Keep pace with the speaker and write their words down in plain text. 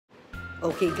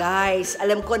Okay guys,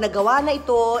 alam ko nagawa na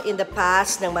ito in the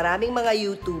past ng maraming mga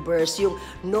YouTubers, yung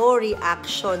no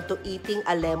reaction to eating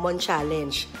a lemon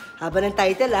challenge. Haba ng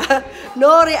title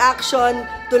no reaction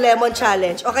to lemon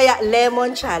challenge o kaya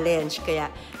lemon challenge. Kaya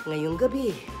ngayong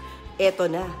gabi, eto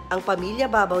na, ang pamilya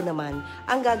Babao naman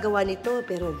ang gagawa nito.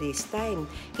 Pero this time,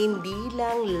 hindi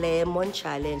lang lemon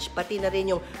challenge, pati na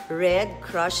rin yung red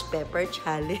crushed pepper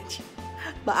challenge.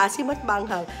 Maasim at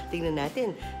manghang. Tingnan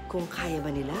natin kung kaya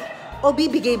ba nila o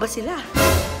bibigay ba sila?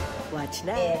 Watch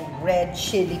na. And red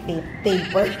chili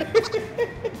paper.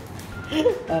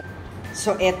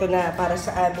 So, eto na para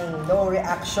sa aming no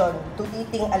reaction to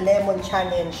eating a lemon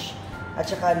challenge. At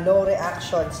saka no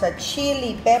reaction sa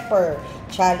chili pepper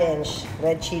challenge.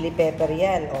 Red chili pepper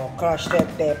yan. O, crushed red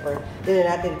pepper. Tignan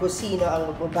natin kung sino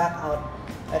ang mag-back out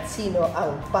at sino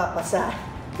ang papasa.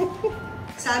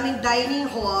 Sa aming dining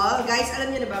hall, guys,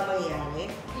 alam niyo na ba mangyayari?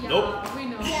 Nope. We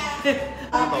know.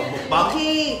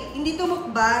 Okay, hindi to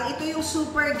mukbang. Ito yung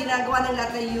super ginagawa ng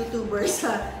lahat ng YouTubers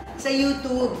sa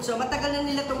YouTube. So, matagal na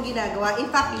nila itong ginagawa. In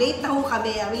fact, late na ho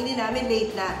kami. Aminin namin,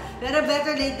 late na. Pero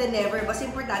better late than never. Mas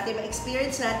importante,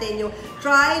 ma-experience natin yung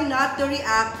try not to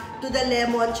react to the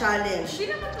lemon challenge.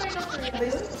 Hindi naman try not to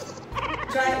react.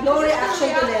 Try, no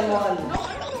reaction to lemon.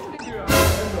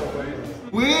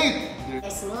 Wait!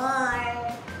 There's more.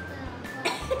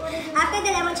 After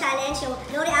the lemon challenge, yung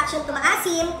no reaction to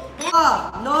maasim.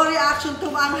 No reaction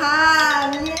to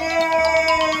maanghang!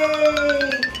 Yay!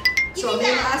 So,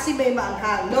 may maasim, may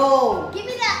maanghang. No! Give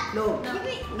me that! No! Give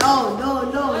me... No! No!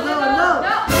 No! No! No!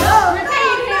 No!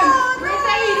 Retain him!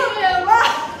 Retain him!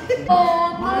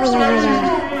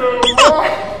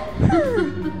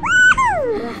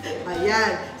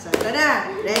 Ayan. So, ito na.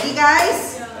 Ready,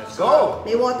 guys? Let's go!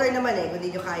 May water naman kung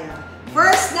hindi nyo kaya.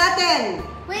 First natin!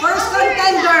 Wait, First I'll be right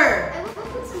contender! back. I will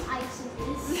put some ice in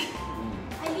this.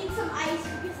 I need some ice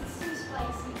because it's too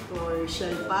spicy.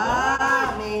 Commercial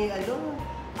pa. May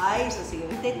ice. So,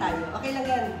 sige, hintay tayo. Okay lang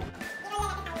yan.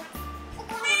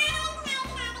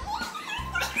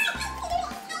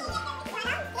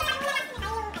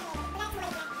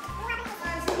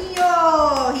 Patiño!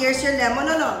 Here's your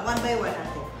lemon. No. One by one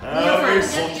natin. Mia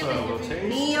first.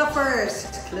 Mia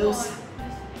first. Close.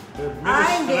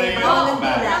 Ay, hindi. Bawal ng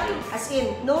dila. As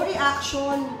in, no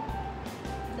reaction.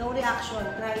 No reaction.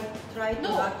 Try to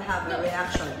not have a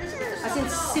reaction. As in,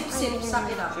 sip.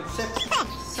 Suck it up. Sip.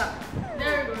 Suck.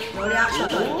 There we go. No reaction.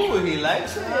 Ooh, he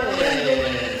likes it.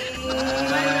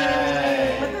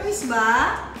 Matamis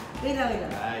ba? Wait lang.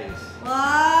 Nice.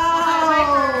 Wow! Okay, my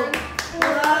turn.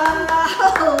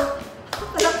 Wow!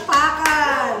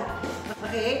 Palakpakan!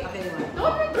 Okay naman.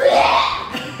 Don't regret.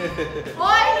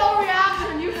 Why no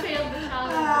reaction? You failed the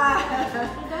challenge.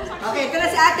 Okay, ito na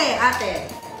si ate.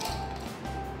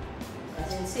 As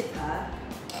in, sit ha.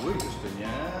 Uy, gusto niya.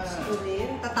 Gusto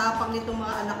rin. Tatapang nitong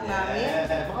mga anak namin.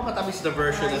 Yeah. Baka matamis na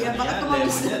version na Ayan, baka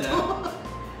tumamis na to.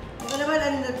 Baka naman,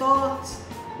 ano na to?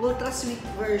 Ultra sweet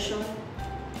version.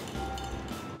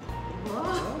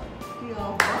 Wow!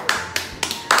 Yaba!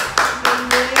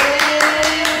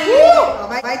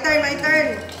 Okay, my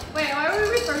turn! Wait, why are we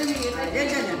returning it?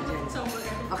 Yan. Somewhere.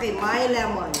 Okay, my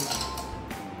lemon.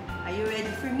 Are you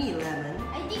ready for me, lemon?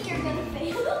 I think you're gonna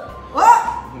fail.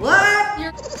 What?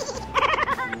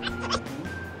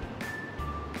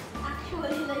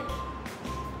 Actually, like...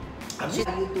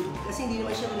 Sa YouTube. Kasi hindi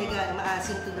naman siya talaga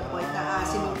maasim to the point na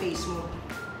aasim yung face mo.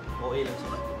 Okay lang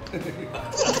siya.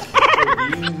 For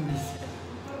views.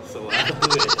 So I'll do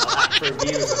it. For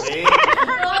views, okay?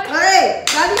 Hey!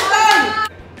 Galing time!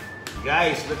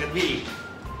 Guys, look at me.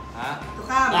 Huh? To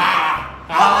come.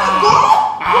 Go!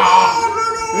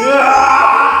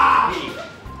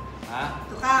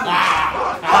 To come.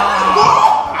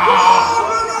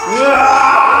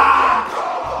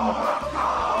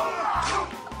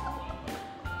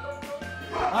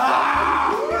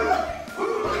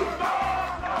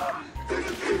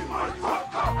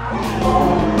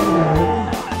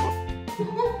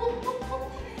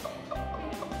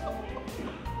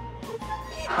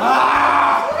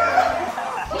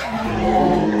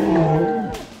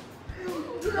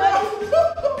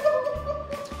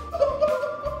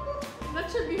 That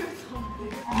should be your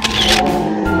thumbnail.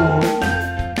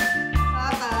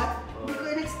 Hindi ko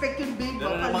in-expect yung big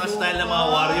Ganun ang mga style ng mga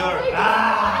warrior.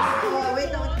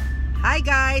 Wait. Hi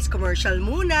guys! Commercial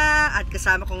muna! At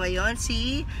kasama ko ngayon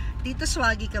si Tito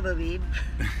Swaggy ka ba, babe?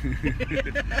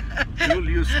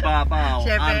 Julius Babao,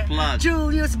 Siyempre, unplugged.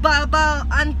 Julius Babao,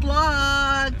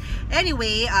 unplugged!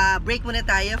 Anyway, break muna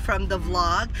tayo from the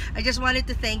vlog. I just wanted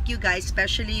to thank you guys,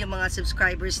 especially yung mga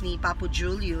subscribers ni Papu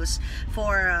Julius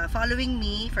for following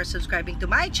me, for subscribing to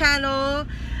my channel.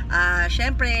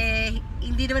 Syempre,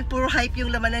 hindi naman puro hype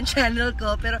yung laman ng channel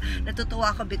ko, pero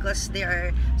natutuwa ako because there are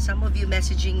some of you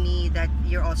messaging me that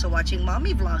you're also watching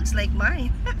mommy vlogs like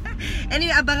mine.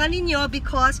 Anyway, abangan ninyo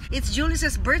because it's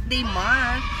Julius's birthday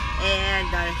month and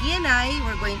he and I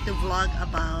were going to vlog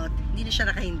about, hindi na siya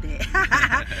nakahindi,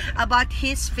 about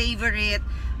his favorite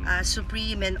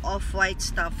Supreme and Off-White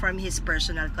stuff from his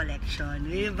personal collection.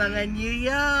 Abangan nyo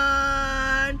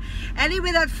yan!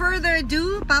 Anyway, without further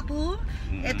ado, Papu,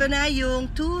 ito na yung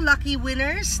 2 lucky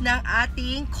winners ng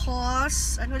ating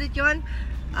Kaws, ano ulit yun?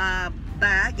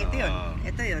 Bag, ito yun.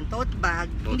 Ito yun, tote bag.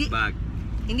 Tote bag.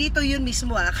 Hindi ito yun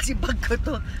mismo kasi bag ko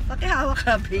to. Pakihawak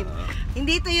ka, babe.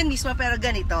 Hindi ito yun mismo, pero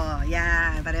ganito.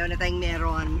 Yan, pareho na tayong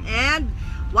meron. And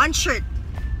 1 shirt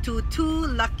to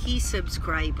 2 lucky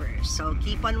subscribers. So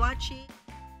keep on watching.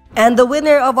 And the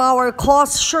winner of our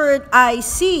Kaws shirt, I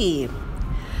see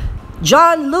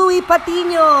Louie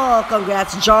Patiño.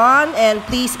 Congrats, John, and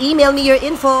please email me your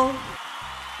info.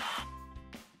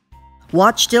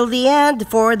 Watch till the end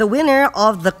for the winner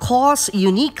of the Kaws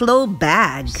Uniqlo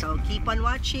bag. So keep on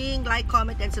watching, like,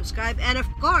 comment, and subscribe. And of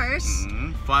course,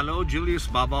 follow Julius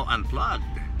Babao Unplugged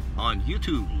on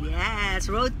YouTube. Yes,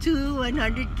 road to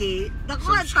 100K.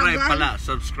 Subscribe pala,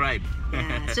 subscribe.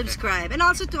 Yeah, subscribe. And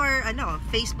also to our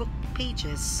Facebook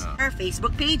pages. Our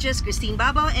Facebook pages, Christine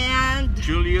Babao and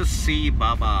Julius C.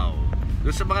 Babao.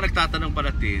 Doon sa mga nagtatanong pa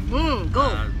natin, go.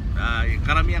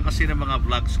 Karamihan kasi ng mga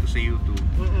vlogs ko sa YouTube,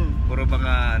 puro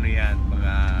mga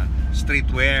mga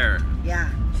streetwear,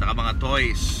 saka mga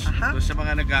toys. Doon sa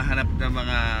mga naghahanap ng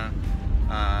mga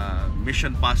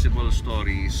Mission Possible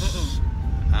stories,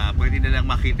 pwede na lang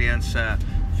makita yan sa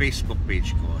Facebook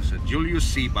page ko, sa Julius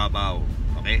C. Babao.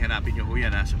 Okay, hanapin nyo ho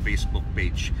yan sa Facebook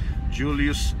page,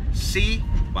 Julius C.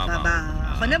 Babao.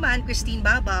 Ako naman, Christine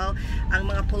Babao. Ang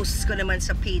mga posts ko naman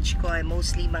sa page ko ay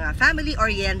mostly mga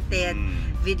family-oriented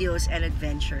videos and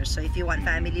adventures. So if you want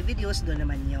family videos, doon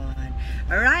naman yon.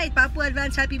 Alright, Papu,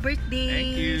 advance happy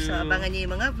birthday! Thank you! So abangan nyo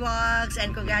yung mga vlogs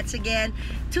and congrats again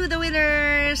to the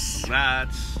winners!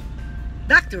 Congrats!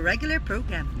 Back to regular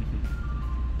program.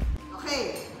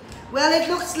 Okay, well, it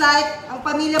looks like ang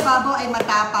pamilya Babao ay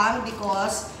matapang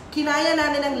because kinaya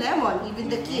namin ng lemon, even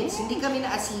the kids. Hindi kami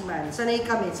naasiman. Sanay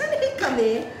kami.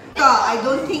 Ito, I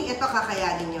don't think ito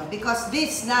kakayanin nyo because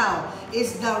this now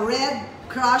is the red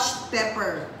crushed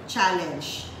pepper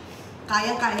challenge.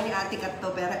 Kayang-kaya ni Ate Kat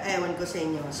to, pero ewan ko sa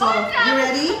inyo. So, you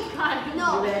ready?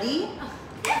 No. You ready?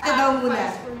 Ito daw muna.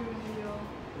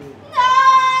 No!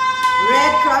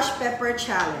 Red crushed pepper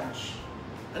challenge.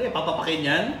 Ano yung papapakin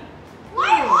yan?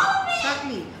 Why all of it?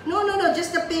 Exactly. No,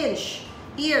 just a pinch.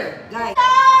 Here, guys.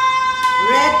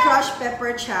 Red crushed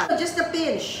pepper challenge. Just a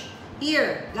pinch.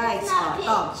 Here, guys.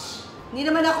 Pinch. Hindi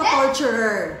naman ako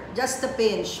torturer. Just a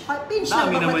pinch. Pinch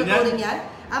lang ba matutunin yan?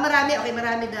 Marami. Okay,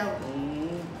 marami daw.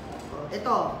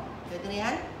 Ito. Ito na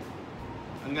yan?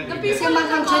 The people in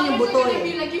the comments are gonna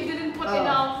be like, you didn't put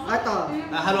enough. Ito.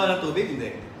 Nahalo ng tubig?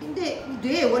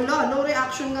 Hindi. Wala. No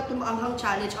reaction nga Asim-Anghang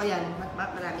challenge. O yan.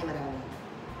 Marami.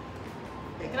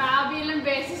 Grabe, ilang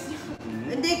beses yun.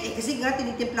 Hindi. Kasi nga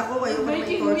tinitimpla ko. Ayoko na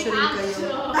may torturing kayo.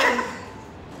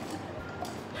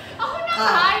 Ako na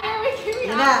kaya. Making me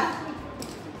action.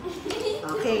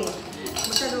 Okay.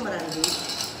 Masyado marami, babe.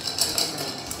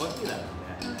 Konti lang.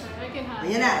 Okay, I can have.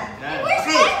 Ayan na. Where's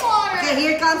Okay. my water? Okay,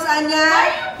 here comes Anya.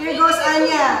 Here goes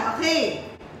Anya. Okay.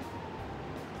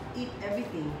 Eat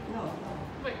everything. No.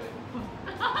 Wait.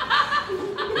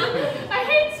 I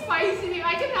hate spicy.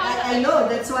 I can have I know.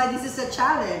 That's why this is a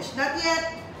challenge. Not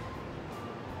yet.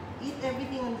 Eat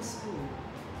everything on the spoon.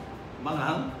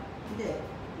 Manghang? Hindi.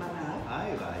 Manghang.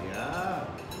 Ay, raya.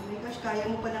 Oh my gosh, kaya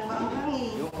mo pa ng maanghang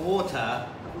eh. Yung water.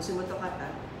 Tapusin mo to, Kata.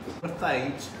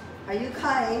 Thanks. Are you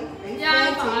Kai? Are you Yeah,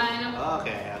 I'm fancy? fine.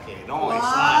 Okay. No, Wow!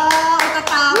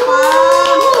 Tatapang!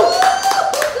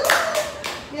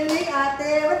 Galing,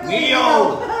 ate. What do you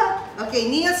Neo! do? Okay,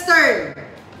 Neo's turn.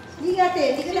 Hindi ate,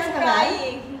 hindi ka lang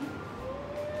crying.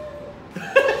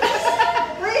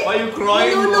 Wait, Why you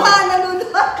crying?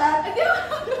 Nanunuha ka.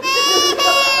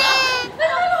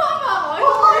 Nanunuha ba ako?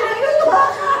 Oo, nanunuha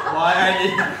ka. Why are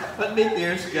they? Ba't may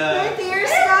tears ka? May tears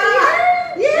ka.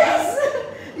 Yes!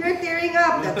 You're tearing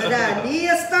up. Datada.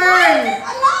 Neo's turn.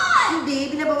 A lot! Hindi,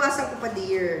 binabawasan ko pa,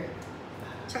 dear.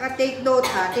 Tsaka take note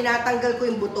ha, tinatanggal ko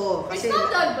yung buto. It's Kasi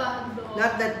not that bad though.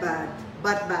 not that bad,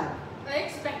 but bad. I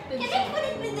expected Can I put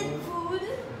it with the food?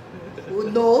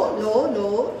 Oh,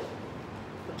 no.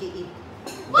 Okay, eat.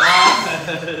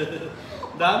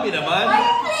 Dami naman. Are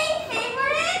you playing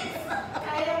favorites?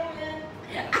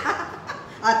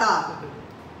 Ito.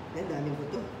 Yan, daming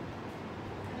buto.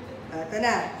 Ito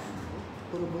na.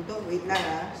 Puro buto. Wait lang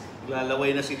ha.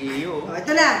 Lalaway na si Leo.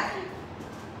 Ito na.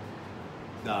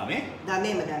 Dami? Dami,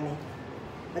 madami.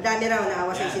 Madami raw,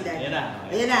 naawa sa'yo si Daddy. Ayan na.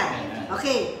 Ayan na.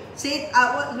 Okay. Say it,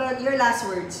 your last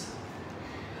words.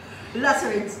 Last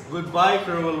words. Goodbye,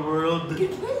 cruel world.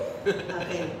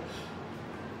 Okay.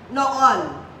 No,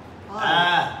 all.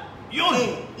 Yun!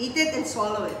 Okay, eat it and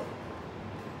swallow it.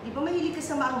 Di ba mahilig ka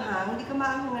sa maanghang? Hindi ka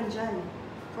maanghangan dyan.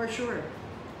 For sure.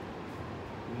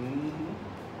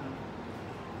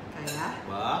 Kaya?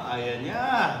 Ba, kaya niya.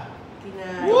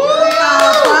 Kinain.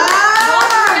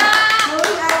 Tapang! No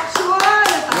reaction!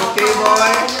 Okay,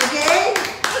 boy? Okay?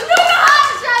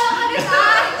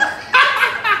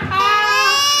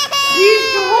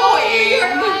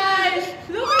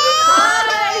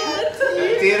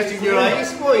 Tears in your eyes,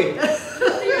 boy.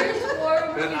 Tears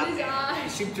form in his You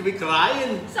eyes. seem to be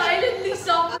crying. Silently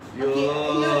soft. Okay,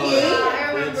 are you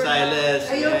okay? Good Silas.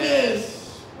 Are you okay?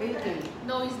 Yes. Are you okay?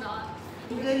 No, he's not.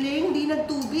 Ang galing, hindi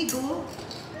nagtubig, oh.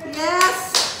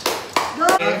 Yes! Go!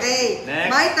 Okay, Next.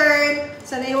 my turn.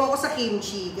 Sanay ako sa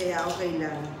kimchi, kaya okay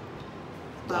lang.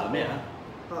 Dami, ha?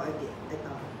 Oh, okay. Ito.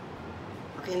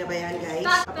 Okay na ba yan, guys?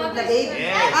 That- Kapag na, that babe? is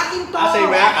Yes. Akin to! Say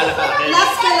back, ala ka akin.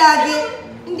 Last ka lagi.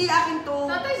 Hindi, akin to.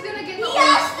 Tata's gonna get the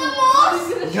Yes, the most!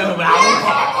 Yan ba? Oh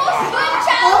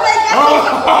my God!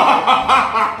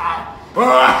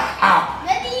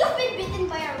 Daddy, you've been bitten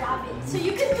by a rabbit, so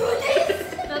you can do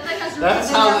this. Tatay has That's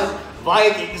how the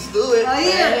Vikings do it. Oh,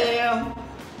 here. Damn.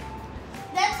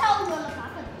 That's how Lola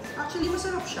Papa does. Actually,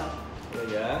 masarap siya. Oh,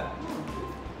 yeah?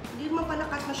 Hindi naman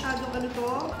palakas masyadong ano to.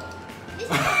 This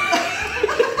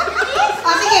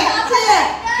Sige! Sige!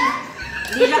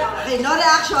 Hindi na, okay, no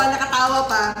reaction, nakatawa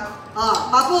pa. Oh,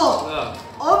 Papu!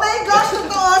 Oh my gosh,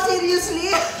 totoo,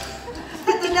 seriously?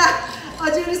 Ito na. Oh,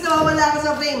 Julius, nawawala ako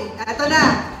sa frame. Ito na.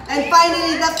 And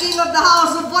finally, the king of the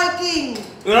house of Viking.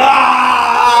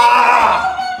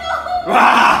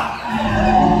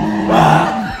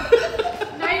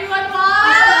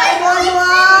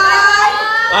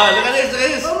 911! Look at this, look at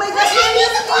this. Oh my gosh,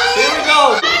 seriously? Here we go.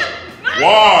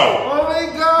 One, Oh my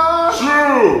God.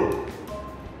 two.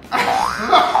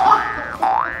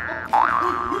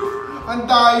 Ang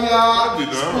daya! Hindi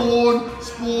na. Spoon!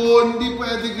 Spoon! Hindi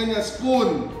pwede ganyan. Spoon!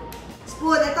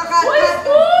 Spoon. Ito ka. Full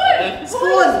spoon!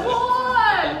 Spoon.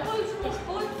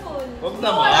 Spoonful! Huwag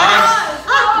naman.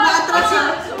 Maatras siya.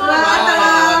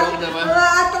 Maatras. Huwag naman.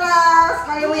 Maatras.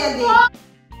 Kaya mo yan, Dave.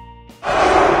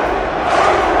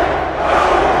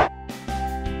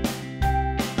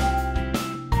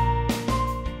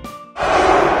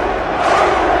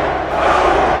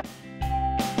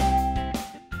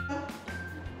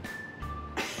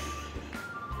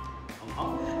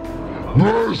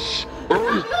 Yes.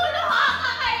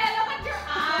 Nakakaya! Look at your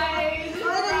eyes! Ay,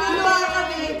 naluluwa ka,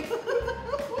 babe.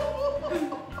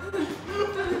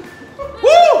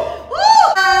 Woo! Woo!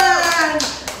 And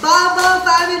Babao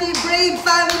family, brave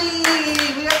family.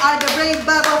 We are the brave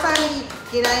Babao family.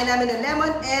 Kinain namin ng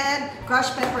lemon and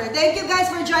crushed pepper. Thank you guys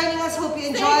for joining us. Hope you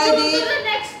enjoyed Stay tuned it. to the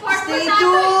next part. Stay for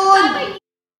tuned. Tatay.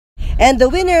 And the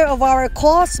winner of our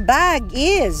Kaws Bag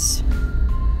is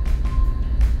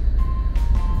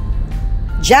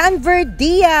Janver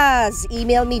Diaz.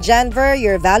 Email me, Janver,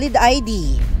 your valid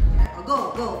ID.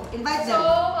 Go. Invite So,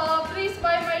 them. please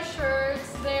buy my shirts.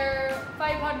 They're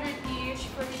 500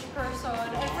 each for each person.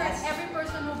 And for every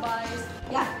person who buys,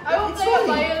 Yeah, I will it's play a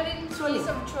rolling. violin It's rolling. piece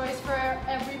of choice for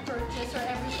every purchase or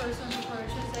every person who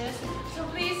purchases. So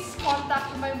please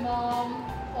contact my mom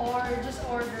or just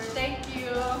order. Thank you.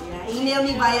 Yeah, email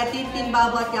me via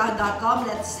tintinbabo@yahoo.com.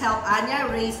 Let's help Anya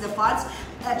raise the funds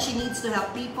that she needs to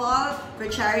help people for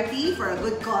charity, for a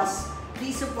good cause.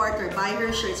 Please support her. Buy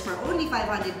her shirts for only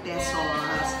 500 pesos.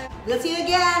 Yeah. We'll see you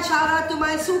again. Shout out to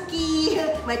my Suki,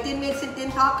 my teammates in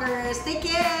Tin Talkers. Take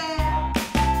care.